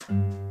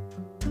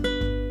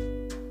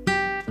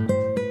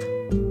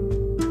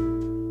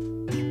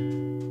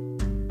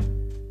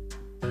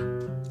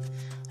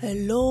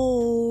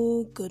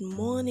good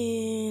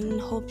morning.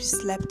 Hope you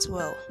slept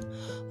well.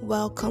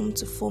 Welcome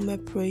to Former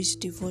Praise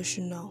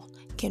Devotional.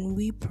 Can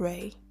we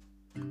pray?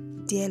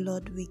 Dear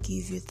Lord, we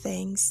give you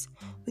thanks.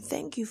 We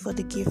thank you for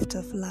the gift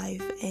of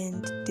life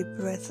and the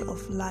breath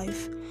of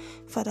life.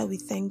 Father, we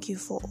thank you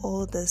for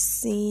all the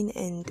seen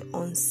and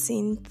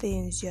unseen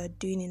things you are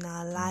doing in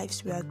our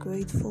lives. We are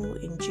grateful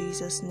in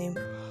Jesus' name.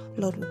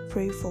 Lord, we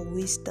pray for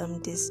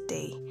wisdom this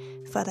day.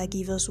 Father,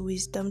 give us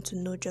wisdom to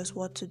know just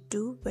what to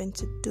do, when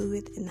to do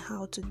it, and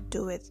how to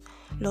do it.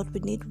 Lord, we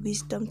need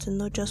wisdom to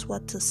know just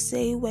what to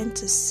say, when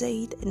to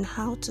say it, and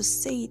how to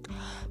say it.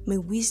 May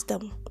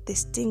wisdom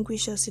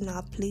distinguish us in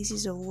our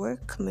places of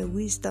work. May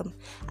wisdom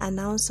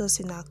announce us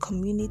in our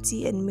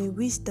community, and may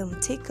wisdom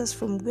take us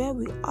from where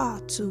we are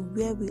to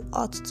where we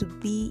ought to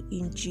be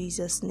in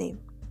Jesus' name.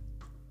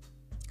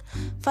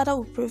 Father,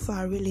 we pray for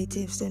our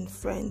relatives and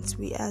friends.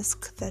 We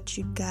ask that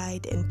you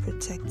guide and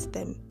protect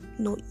them.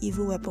 No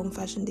evil weapon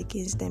fashioned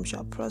against them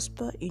shall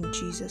prosper in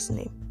Jesus'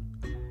 name.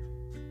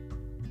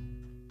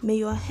 May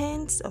your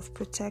hands of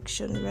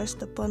protection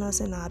rest upon us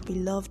and our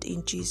beloved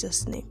in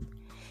Jesus' name.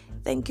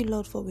 Thank you,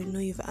 Lord, for we know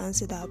you've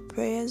answered our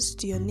prayers.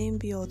 To your name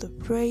be all the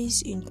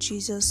praise. In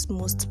Jesus'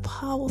 most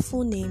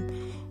powerful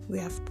name we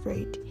have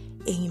prayed.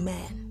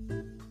 Amen.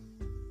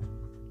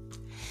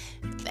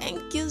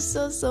 Thank you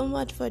so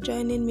much for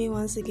joining me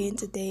once again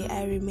today.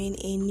 I remain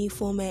Amy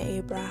Former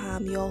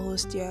Abraham, your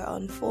host here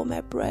on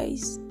Former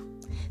Praise.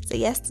 So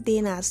yesterday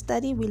in our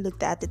study, we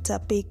looked at the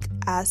topic,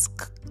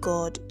 Ask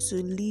God to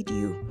lead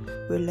you.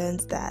 We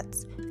learned that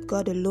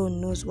God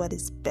alone knows what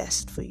is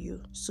best for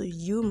you. So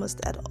you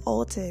must at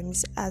all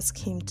times ask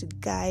Him to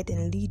guide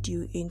and lead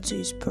you into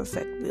His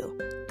perfect will.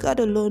 God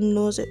alone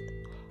knows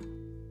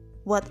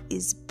what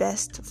is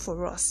best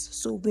for us.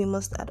 So we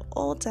must at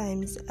all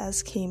times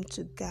ask Him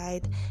to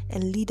guide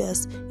and lead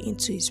us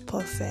into His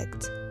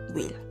perfect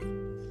will.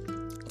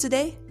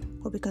 Today,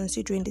 we'll be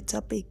considering the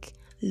topic,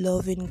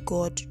 Loving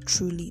God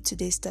Truly.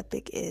 Today's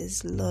topic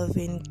is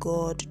Loving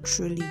God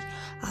Truly.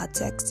 Our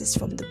text is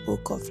from the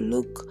book of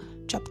Luke,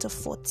 chapter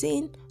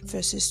 14,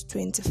 verses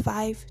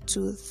 25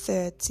 to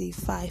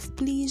 35.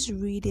 Please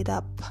read it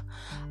up.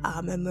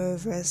 Our memory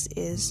verse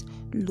is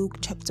Luke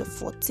chapter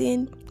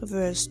 14,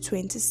 verse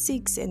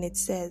 26, and it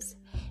says,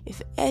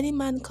 If any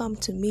man come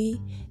to me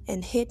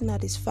and hate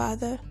not his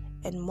father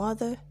and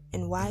mother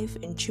and wife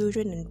and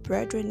children and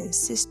brethren and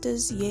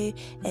sisters, yea,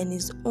 and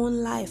his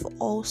own life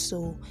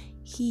also,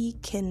 he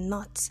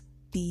cannot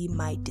be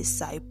my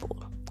disciple.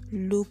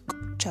 Luke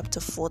chapter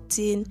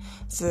 14,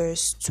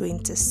 verse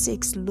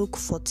 26. Luke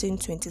 14,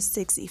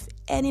 26. If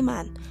any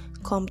man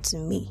come to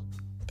me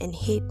and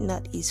hate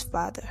not his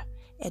father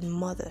and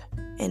mother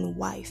and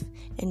wife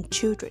and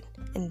children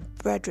and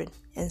brethren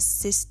and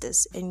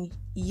sisters, and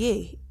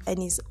yea, and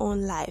his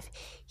own life,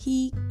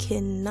 he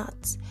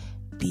cannot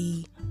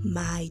be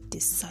my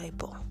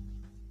disciple.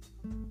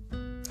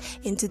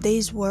 In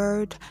today's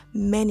world,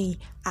 many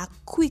are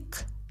quick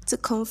to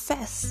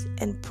confess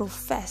and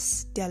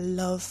profess their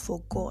love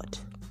for God.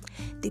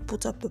 They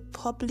put up a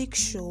public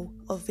show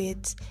of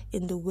it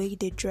in the way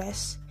they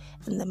dress,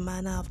 in the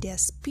manner of their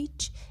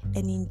speech,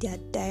 and in their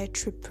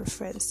dietary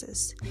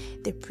preferences.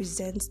 They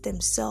present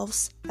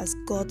themselves as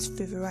God's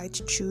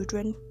favorite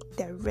children.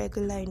 They're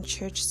regular in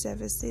church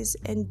services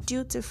and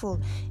dutiful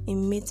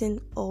in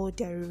meeting all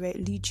their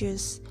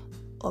religious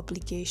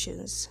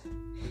obligations.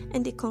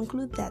 And they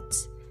conclude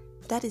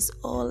that is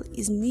all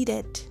is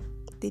needed.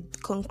 They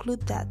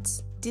conclude that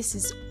this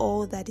is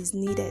all that is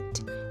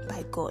needed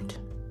by God.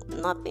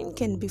 Nothing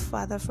can be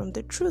farther from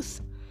the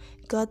truth.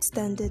 God's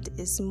standard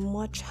is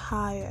much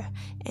higher,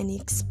 and He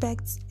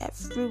expects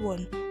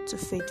everyone to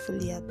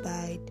faithfully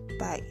abide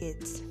by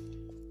it.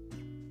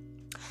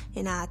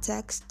 In our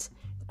text,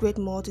 great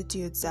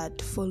multitudes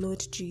had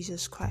followed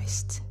Jesus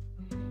Christ.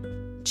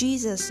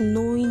 Jesus,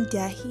 knowing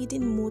their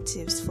hidden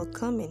motives for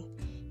coming,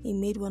 He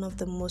made one of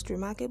the most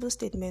remarkable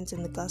statements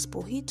in the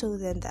gospel. He told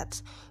them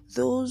that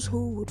those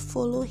who would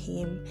follow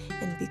Him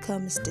and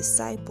become His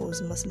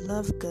disciples must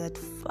love God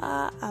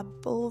far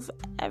above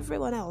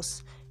everyone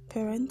else.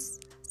 Parents,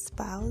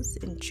 spouse,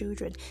 and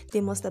children. They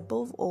must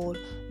above all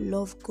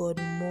love God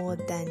more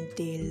than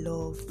they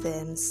love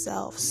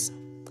themselves.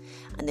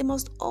 And they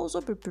must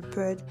also be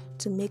prepared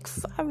to make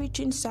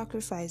far-reaching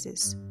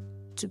sacrifices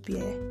to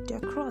bear their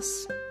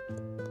cross.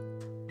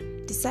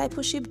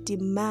 Discipleship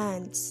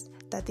demands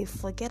that they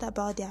forget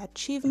about their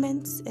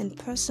achievements and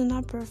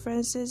personal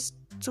preferences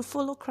to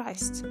follow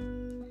Christ.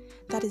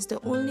 That is the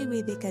only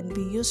way they can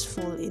be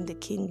useful in the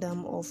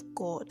kingdom of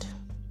God.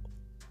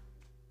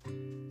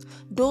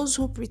 Those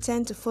who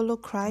pretend to follow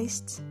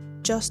Christ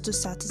just to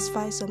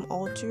satisfy some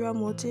ulterior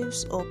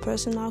motives or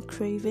personal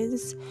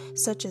cravings,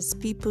 such as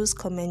people's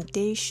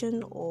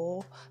commendation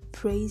or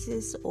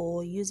praises,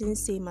 or using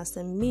same as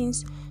a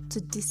means to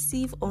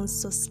deceive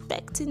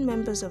unsuspecting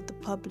members of the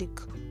public,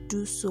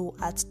 do so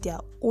at their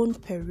own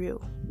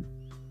peril.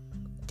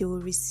 They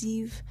will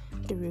receive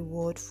the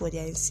reward for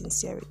their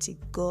insincerity.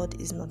 God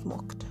is not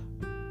mocked.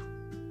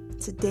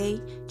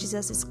 Today,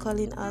 Jesus is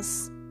calling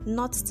us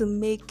not to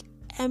make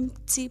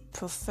empty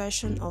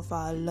profession of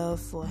our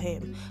love for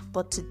Him,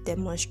 but to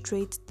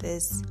demonstrate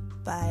this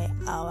by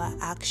our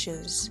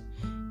actions.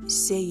 You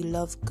say you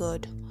love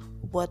God.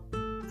 What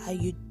are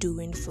you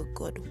doing for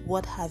God?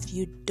 What have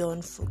you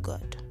done for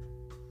God?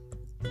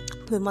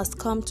 We must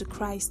come to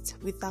Christ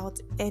without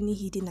any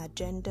hidden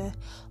agenda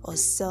or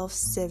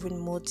self-serving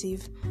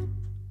motive.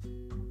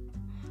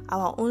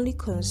 Our only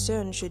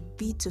concern should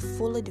be to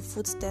follow the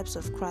footsteps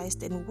of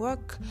Christ and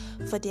work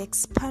for the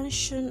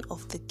expansion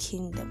of the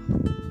kingdom.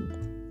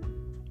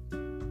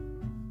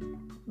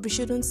 We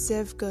shouldn't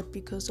serve God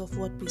because of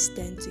what we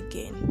stand to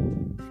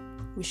gain.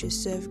 We should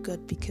serve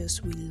God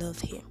because we love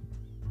Him.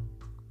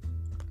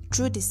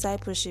 True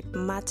discipleship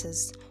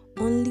matters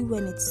only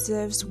when it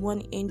serves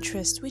one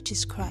interest, which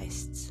is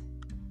Christ.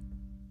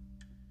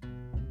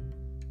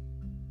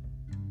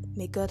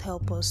 May God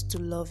help us to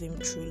love Him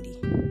truly.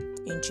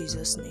 In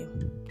Jesus'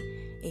 name,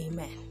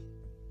 amen.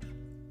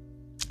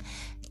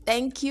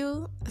 Thank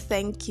you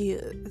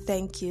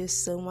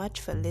so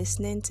much for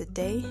listening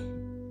today.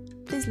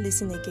 Please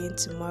listen again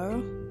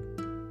tomorrow.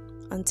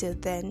 Until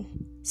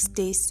then,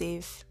 stay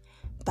safe.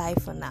 Bye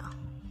for now.